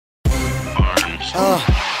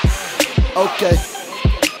Okay.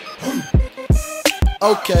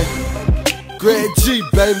 Okay. Greg G,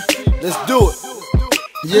 baby. Let's do it.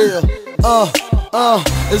 Yeah.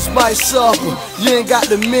 It's MicSharper. You ain't got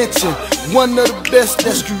to mention. One of the best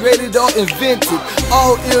that's created or invented.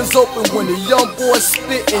 All ears open when the young boy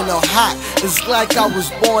spittin' or hot. It's like I was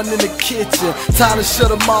born in the kitchen. Time to shut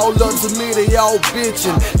them all up, to me they all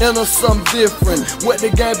bitchin'. And on something different, what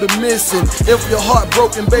the game been missing. If your heart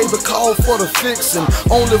broken, baby, call for the fixin'.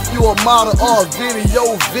 Only if you a model or a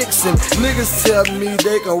video vixen. Niggas tell me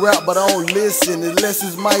they can rap, but I don't listen. Unless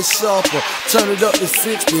it's MicSharper, turn it up to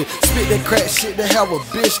 60. Spit that crack shit to have a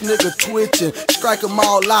bitch nigga twitchin'. Strike them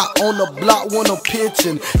all out on the block when I'm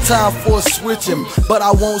pitching. Time for switching, but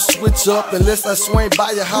I won't switch up unless I swing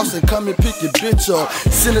by your house and come and pick your bitch up.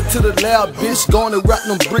 Send it to the lab, bitch, gonna wrap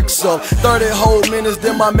them bricks up. 30 whole minutes,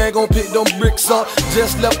 then my man gon' pick them bricks up.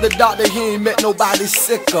 Just left the doctor, he ain't met nobody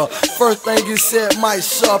sicker. First thing he said,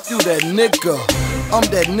 MicSharper, you that nigga. I'm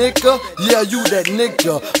that nigga, yeah, you that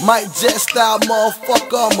nigga. Mike Jet style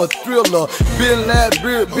motherfucker, I'm a thriller. Bill that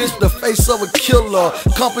beard, bitch, the face of a killer.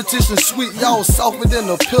 Competition sweet, y'all softer than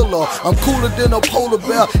a pillar. I'm cooler than a polar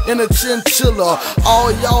bear and a chinchilla.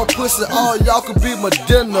 All y'all pussy, all y'all could be my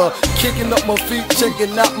dinner. Kicking up my feet,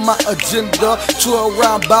 checking out my agenda. 12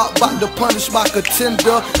 round bout to punish my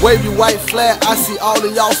contender. Wavy white flag, I see all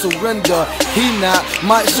of y'all surrender. He not,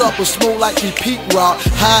 MicSharper smooth like he peak rock.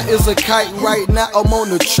 High as a kite right now, I'm on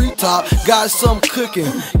the treetop. Got some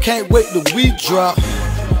cooking, can't wait till we drop.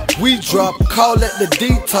 We drop, call that the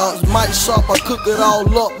detox. MicSharper, I cook it all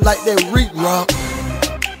up like that re-rock.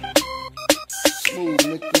 Smooth,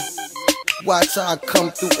 nigga. Watch how I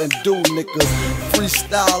come through and do, niggas.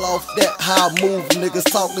 Freestyle off that, how I move,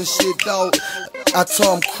 niggas. Talking shit, dog. I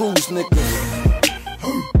Tom Cruise,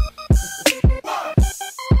 niggas.